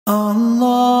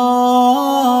Allahu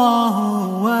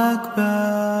Akbar.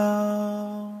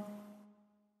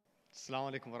 Assalamu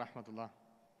alaikum wa rahmatullah.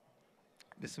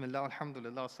 Bismillah,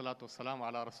 alhamdulillah, salatu wassalamu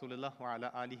ala rasulillah wa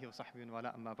ala alihi wa sahbihi wa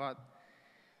ala amma ba'd.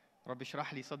 Rabbi shrah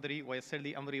li sadri wa yassir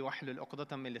li amri wa hlul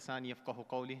uqdatan min lisani yafqahu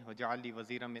qawli wa ja'al li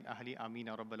waziran min ahli ameen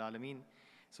ya rabbal alameen.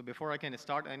 So before I can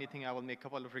start anything, I will make a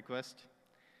couple of requests.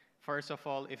 First of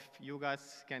all, if you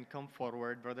guys can come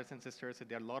forward, brothers and sisters,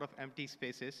 there are a lot of empty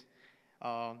spaces.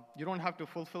 You don't have to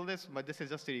fulfill this, but this is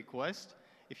just a request.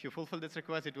 If you fulfill this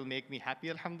request, it will make me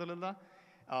happy, alhamdulillah.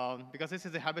 Because this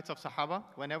is the habits of Sahaba.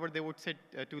 Whenever they would sit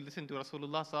to listen to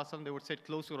Rasulullah sallallahu alaihi wasallam, they would sit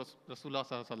close to Rasulullah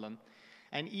sallallahu alaihi wasallam.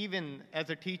 And even as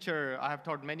a teacher, I have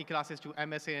taught many classes to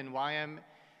MSA and YM.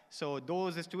 So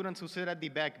those students who sit at the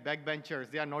backbenchers,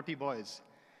 they are naughty boys.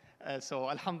 So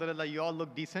alhamdulillah, you all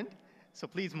look decent. So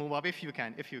please move up if you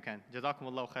can.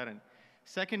 Jazakumullahu khairan.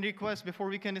 Second request before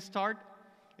we can start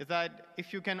is that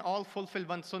if you can all fulfill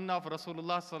one sunnah of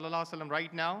Rasulullah sallallahu alaihi wasallam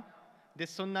right now,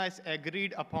 this sunnah is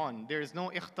agreed upon. There is no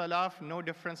ikhtilaf, no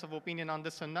difference of opinion on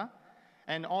this sunnah.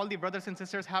 And all the brothers and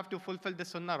sisters have to fulfill this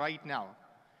sunnah right now.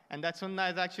 And that sunnah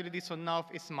is actually the sunnah of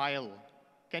Ismail.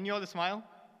 Can you all smile?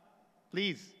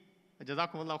 Please.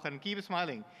 Jazakumullahu khairan. Keep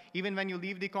smiling. Even when you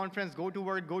leave the conference, go to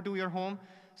work, go to your home.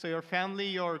 So your family,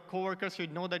 your co-workers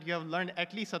should know that you have learned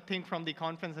at least a thing from the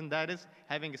conference, and that is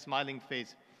having a smiling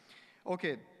face.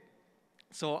 Okay.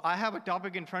 So I have a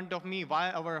topic in front of me,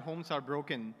 why our homes are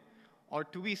broken. Or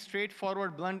to be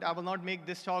straightforward, blunt, I will not make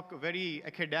this talk very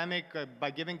academic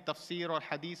by giving tafsir or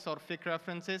hadith or fiqh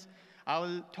references. I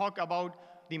will talk about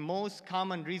the most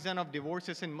common reason of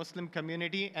divorces in Muslim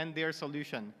community and their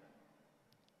solution.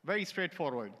 Very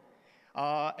straightforward.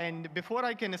 And before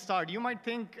I can start, you might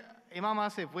think, Imam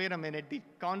Asif, wait a minute, the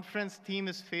conference theme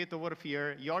is faith over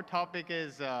fear. Your topic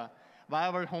is why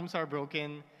our homes are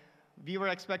broken. We were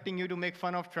expecting you to make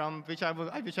fun of Trump, which I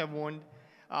won't.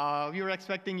 We were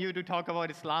expecting you to talk about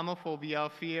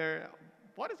Islamophobia, fear.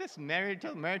 What is this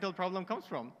marital problem comes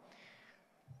from?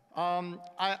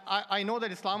 I know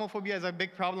that Islamophobia is a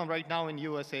big problem right now in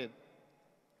USA,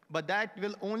 but that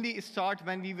will only start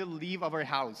when we will leave our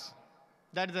house.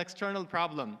 That is an external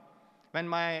problem. When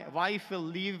my wife will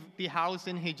leave the house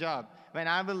in hijab, when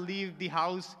I will leave the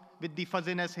house with the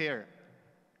fuzziness hair,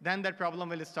 then that problem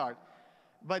will start.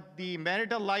 But the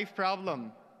marital life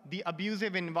problem, the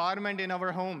abusive environment in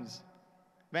our homes,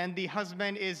 when the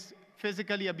husband is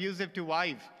physically abusive to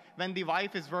wife, when the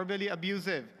wife is verbally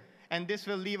abusive, and this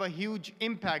will leave a huge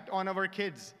impact on our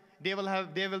kids. They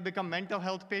will become mental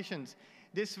health patients.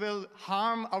 This will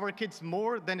harm our kids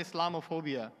more than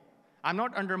Islamophobia. I'm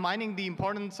not undermining the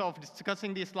importance of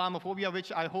discussing the Islamophobia,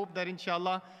 which I hope that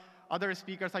inshallah other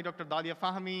speakers like Dr. Dalia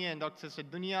Fahmi and Dr. Sister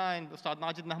Dunya and Ustad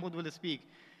Najid Mahmood will speak.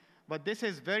 But this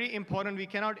is very important. We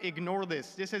cannot ignore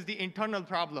this. This is the internal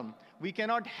problem. We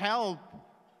cannot help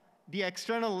the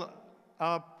external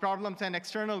problems and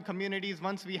external communities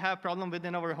once we have problem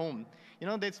within our home. You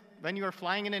know, when you are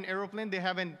flying in an airplane, they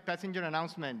have a passenger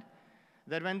announcement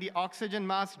that when the oxygen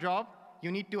mask drop, you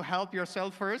need to help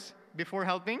yourself first before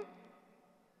helping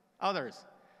others.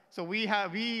 So we are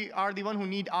the one who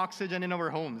need oxygen in our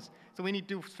homes. So we need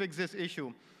to fix this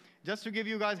issue. Just to give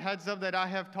you guys heads up that I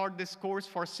have taught this course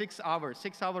for 6 hours,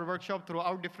 6-hour workshop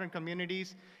throughout different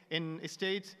communities in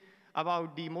states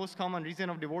about the most common reason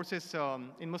of divorces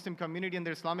in Muslim community and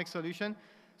their Islamic solution.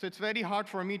 So it's very hard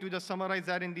for me to just summarize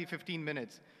that in the 15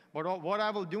 minutes. But what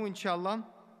I will do, inshallah,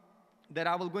 that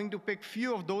I will going to pick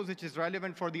few of those which is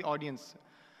relevant for the audience.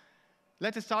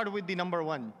 Let's start with the number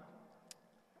one.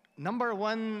 Number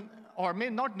one, or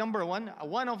maybe not number one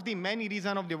of the many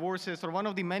reasons of divorces or one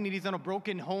of the many reasons of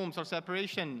broken homes or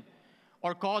separation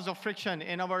or cause of friction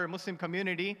in our Muslim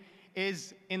community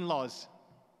is in-laws.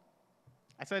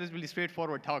 I said it's really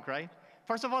straightforward talk, right?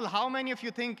 First of all, how many of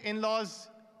you think in-laws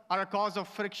are a cause of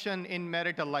friction in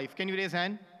marital life? Can you raise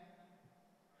hand?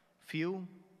 Few.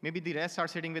 Maybe the rest are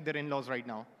sitting with their in-laws right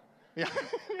now. Yeah.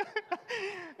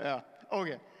 Yeah.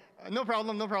 Okay. No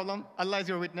problem. Allah is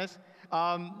your witness.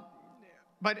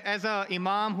 But as an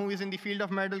imam who is in the field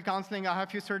of marital counseling, I have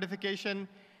few certification.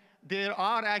 There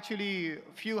are actually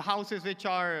few houses which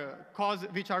are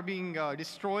being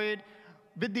destroyed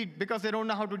because they don't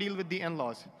know how to deal with the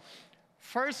in-laws.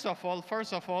 First of all,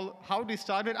 how to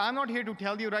start it? I'm not here to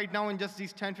tell you right now in just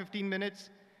these 10, 15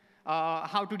 minutes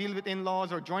how to deal with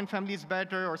in-laws or joint families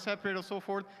better or separate or so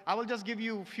forth. I will just give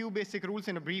you a few basic rules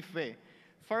in a brief way.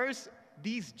 First,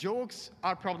 these jokes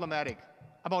are problematic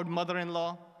about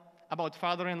mother-in-law, about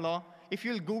father-in-law. If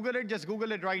you'll Google it, just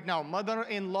Google it right now,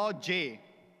 mother-in-law J.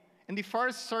 And the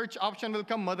first search option will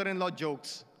come mother-in-law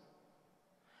jokes.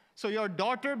 So your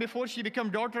daughter, before she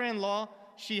becomes daughter-in-law,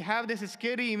 she have this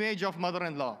scary image of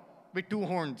mother-in-law with two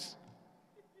horns.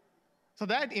 So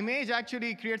that image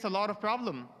actually creates a lot of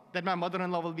problem, that my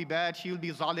mother-in-law will be bad, she will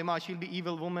be zalima, she'll be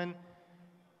evil woman,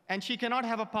 and she cannot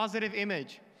have a positive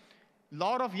image. A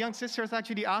lot of young sisters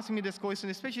actually ask me this question,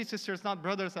 especially sisters, not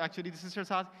brothers actually. The sisters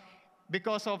ask,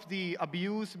 because of the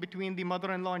abuse between the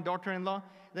mother-in-law and daughter-in-law,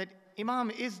 that, Imam,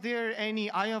 is there any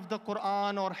ayah of the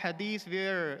Quran or hadith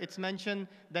where it's mentioned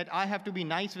that I have to be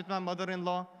nice with my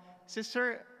mother-in-law?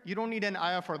 Sister, you don't need an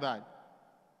ayah for that.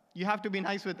 You have to be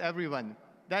nice with everyone.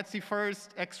 That's the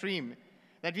first extreme,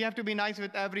 that we have to be nice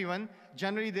with everyone.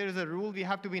 Generally, there is a rule, we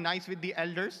have to be nice with the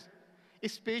elders,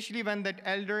 especially when that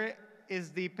elder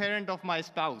is the parent of my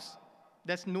spouse.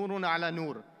 That's nurun ala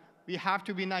nur. We have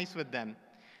to be nice with them.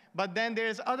 But then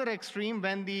there's other extreme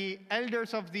when the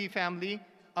elders of the family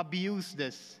abuse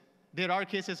this. There are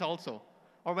cases also.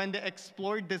 Or when they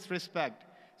exploit disrespect.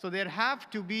 So there have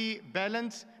to be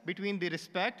balance between the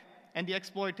respect and the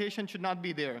exploitation should not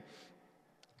be there.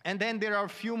 And then there are a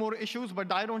few more issues,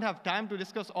 but I don't have time to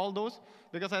discuss all those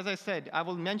because, as I said, I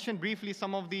will mention briefly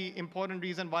some of the important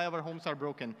reasons why our homes are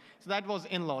broken. So that was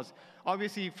in-laws.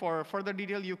 Obviously, for further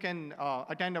detail, you can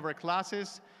attend our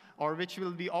classes, or which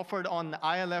will be offered on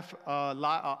ILF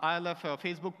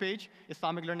Facebook page,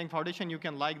 Islamic Learning Foundation. You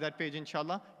can like that page,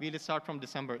 inshallah. We'll start from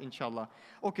December, inshallah.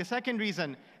 Okay, second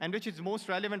reason, and which is most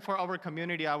relevant for our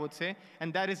community, I would say,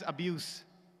 and that is abuse.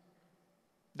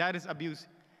 That is abuse.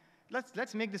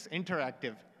 Let's make this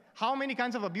interactive. How many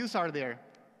kinds of abuse are there?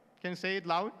 Can you say it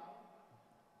loud?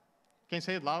 Can you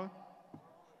say it loud?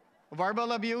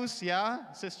 Verbal abuse,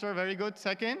 yeah, sister, very good.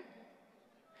 Second,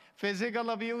 physical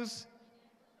abuse,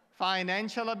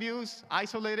 financial abuse,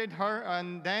 isolated her,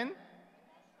 and then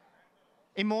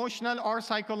emotional or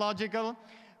psychological.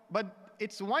 But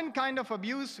it's one kind of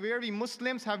abuse where we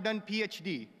Muslims have done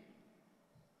PhD,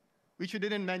 which you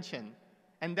didn't mention,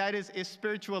 and that is a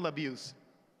spiritual abuse.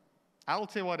 I'll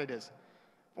say what it is.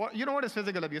 Well, you know what is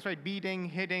physical abuse, right? Beating,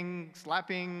 hitting,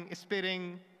 slapping,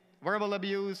 spitting, verbal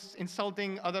abuse,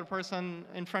 insulting other person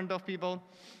in front of people.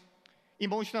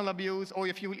 Emotional abuse, oh,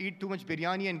 if you eat too much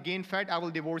biryani and gain fat, I will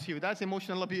divorce you. That's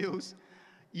emotional abuse.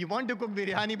 You want to cook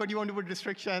biryani, but you want to put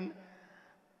restriction.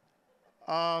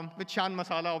 With shan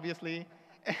masala, obviously.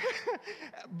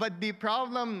 But the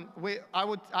problem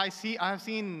I have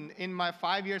seen in my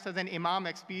 5 years as an imam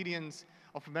experience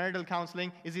of marital counseling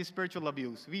is the spiritual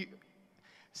abuse.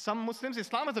 Some Muslims,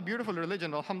 Islam is a beautiful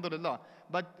religion, alhamdulillah,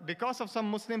 but because of some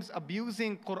Muslims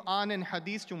abusing Quran and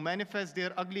Hadith to manifest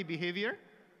their ugly behavior,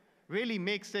 really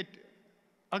makes it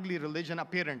ugly religion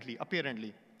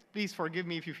apparently. Please forgive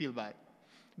me if you feel bad.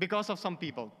 Because of some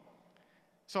people.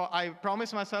 So I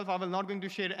promise myself I will not going to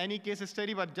share any case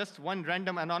study, but just one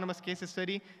random anonymous case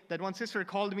study that one sister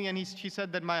called me and she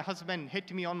said that my husband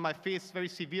hit me on my face very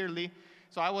severely.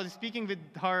 So I was speaking with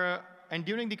her, and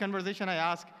during the conversation I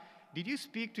asked, did you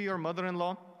speak to your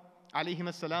mother-in-law, alayhim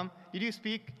as-salam? Did you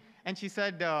speak? And she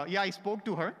said, yeah, I spoke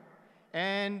to her.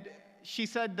 And she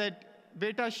said that,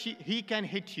 beta, he can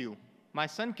hit you. My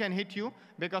son can hit you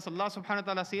because Allah subhanahu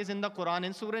wa ta'ala says in the Quran,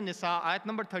 in Surah Nisa, ayat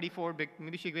number 34,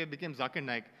 maybe she became Zakir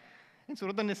Naik. In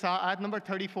Surah Nisa, ayat number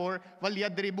 34,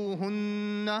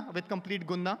 وَلْيَدْرِبُوهُنَّ with complete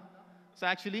gunna. So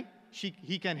actually,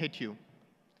 he can hit you.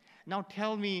 Now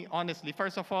tell me honestly,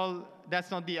 first of all, that's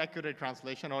not the accurate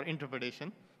translation or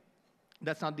interpretation.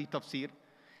 That's not the tafsir.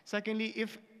 Secondly,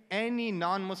 if any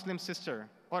non-Muslim sister,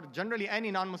 or generally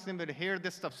any non-Muslim will hear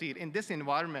this tafsir in this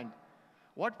environment,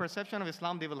 what perception of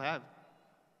Islam they will have?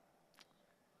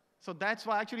 So that's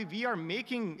why actually we are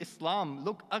making Islam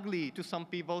look ugly to some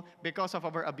people because of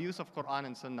our abuse of Quran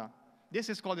and Sunnah. This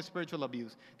is called spiritual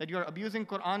abuse, that you are abusing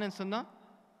Quran and Sunnah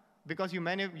because you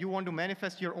want to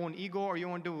manifest your own ego, or you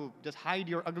want to just hide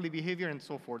your ugly behavior and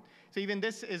so forth. So even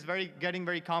this is getting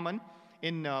very common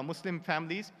in Muslim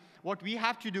families. What we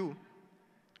have to do,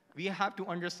 we have to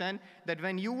understand that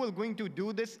when you will going to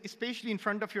do this, especially in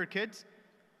front of your kids,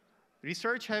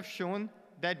 research has shown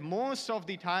that most of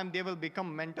the time they will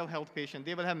become mental health patients.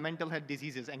 They will have mental health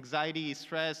diseases, anxiety,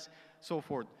 stress, so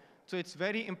forth. So it's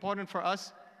very important for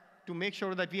us to make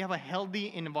sure that we have a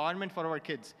healthy environment for our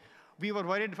kids. We were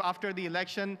worried after the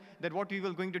election that what we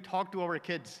were going to talk to our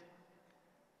kids.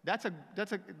 That's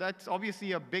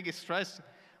obviously a big stress,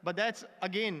 but that's,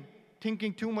 again,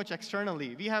 thinking too much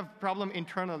externally. We have problem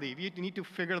internally. We need to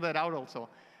figure that out also,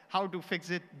 how to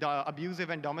fix it, the abusive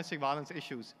and domestic violence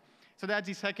issues. So that's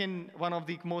the second, one of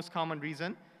the most common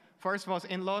reason. First was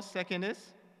in-laws, second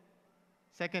is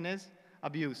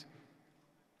abuse.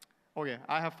 Okay,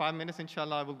 I have 5 minutes,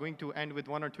 inshallah. I will going to end with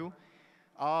one or two.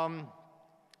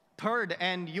 Third,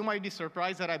 and you might be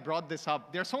surprised that I brought this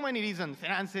up. There are so many reasons,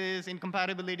 finances,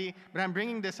 incompatibility, but I'm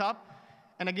bringing this up,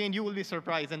 and again, you will be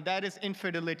surprised, and that is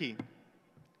infidelity.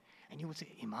 And you would say,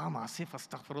 Imam Asif,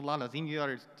 astaghfirullah lazim, you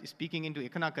are speaking into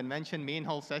ICNA convention, main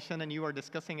hall session, and you are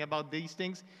discussing about these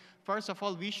things. First of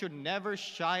all, we should never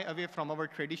shy away from our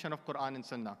tradition of Quran and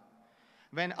Sunnah.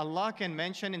 When Allah can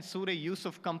mention in Surah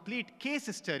Yusuf complete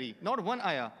case study, not one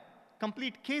ayah,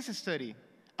 complete case study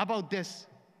about this,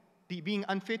 being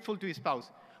unfaithful to his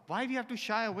spouse. Why we have to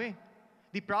shy away?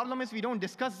 The problem is we don't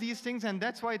discuss these things, and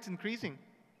that's why it's increasing.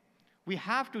 We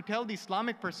have to tell the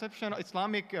Islamic perception,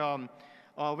 Islamic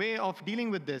way of dealing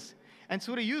with this. And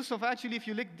Surah Yusuf, actually, if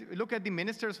you look at the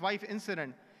minister's wife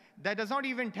incident, that does not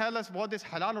even tell us what is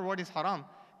halal or what is haram.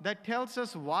 That tells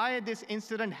us why this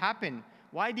incident happened,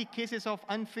 why the cases of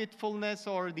unfaithfulness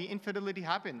or the infidelity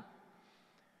happen.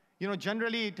 You know,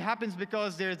 generally it happens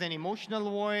because there's an emotional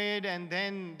void, and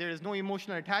then there is no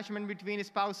emotional attachment between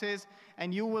spouses,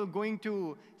 and you will going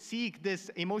to seek this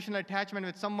emotional attachment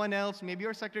with someone else, maybe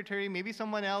your secretary, maybe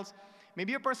someone else, maybe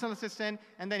your personal assistant,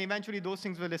 and then eventually those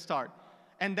things will start.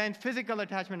 And then physical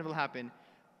attachment will happen.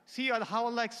 See how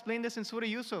Allah explained this in Surah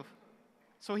Yusuf.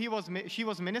 So she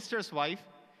was minister's wife.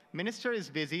 Minister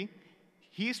is busy.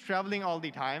 He's traveling all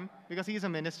the time because he's a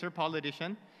minister,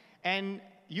 politician. And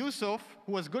Yusuf,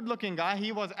 who was a good-looking guy,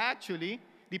 he was actually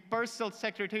the personal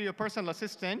secretary or personal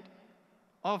assistant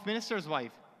of minister's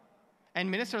wife. And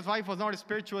minister's wife was not a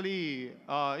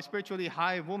spiritually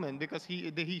high woman because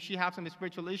she had some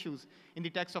spiritual issues in the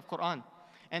text of Quran.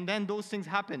 And then those things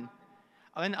happen.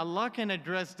 When Allah can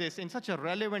address this in such a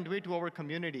relevant way to our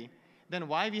community, then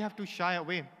why we have to shy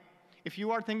away? If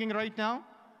you are thinking right now,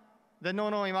 then no,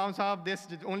 Imam Sahab, this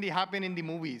did only happen in the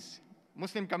movies.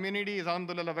 Muslim community is,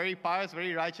 alhamdulillah, very pious,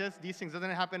 very righteous. These things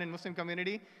doesn't happen in Muslim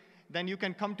community. Then you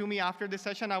can come to me after this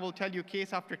session. I will tell you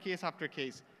case after case after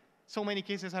case. So many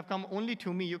cases have come only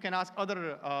to me. You can ask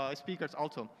other speakers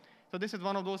also. So this is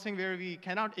one of those things where we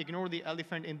cannot ignore the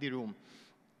elephant in the room.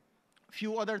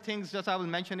 Few other things, just I will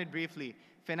mention it briefly.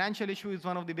 Financial issue is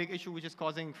one of the big issues which is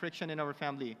causing friction in our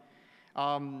family.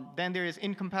 Then there is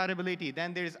incompatibility.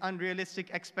 Then there is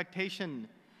unrealistic expectation.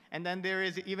 And then there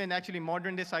is even actually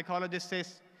modern day psychologist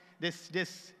says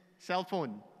this cell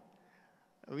phone.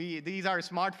 These are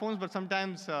smartphones, but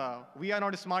sometimes we are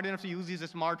not smart enough to use these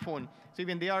smartphone. So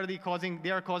even they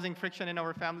are causing friction in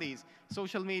our families.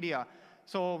 Social media.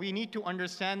 So we need to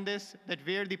understand this, that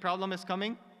where the problem is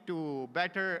coming to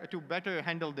better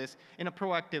handle this in a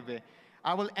proactive way.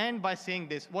 I will end by saying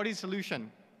this. What is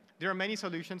solution? There are many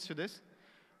solutions to this.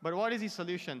 But what is the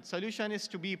solution? Solution is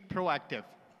to be proactive.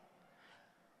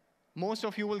 Most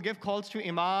of you will give calls to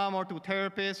imam or to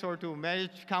therapist or to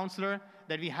marriage counselor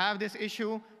that we have this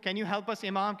issue. Can you help us,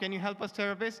 imam? Can you help us,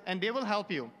 therapist? And they will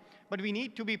help you. But we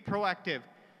need to be proactive.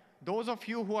 Those of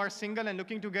you who are single and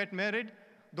looking to get married,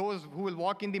 those who will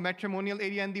walk in the matrimonial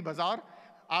area in the bazaar,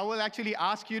 I will actually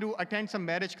ask you to attend some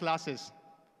marriage classes.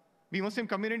 The Muslim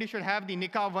community should have the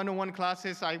Nikah 101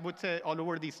 classes, I would say, all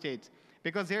over these states.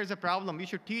 Because there's a problem. We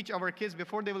should teach our kids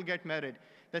before they will get married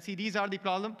that, see, these are the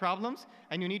problems,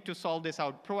 and you need to solve this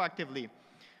out proactively.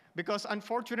 Because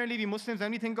unfortunately, we Muslims,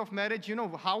 when we think of marriage, you know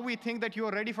how we think that you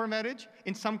are ready for marriage?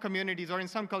 In some communities or in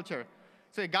some culture.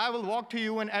 So a guy will walk to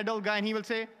you, an adult guy, and he will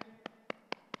say,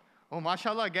 oh,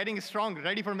 mashallah, getting strong,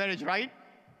 ready for marriage, right?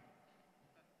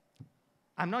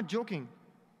 I'm not joking.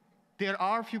 There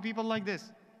are a few people like this.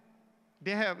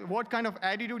 They have what kind of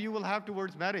attitude you will have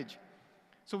towards marriage.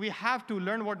 So we have to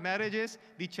learn what marriage is,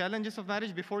 the challenges of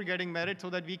marriage before getting married, so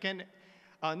that we can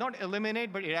not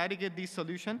eliminate but eradicate these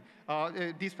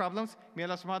problems. May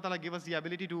Allah subhanahu wa ta'ala give us the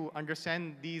ability to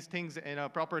understand these things in a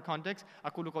proper context.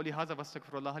 أقول قولي هذا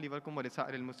واستغفر الله لي ولكم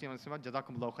ولسائر المسلمين والمسلمات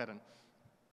جزاكم الله خيرا.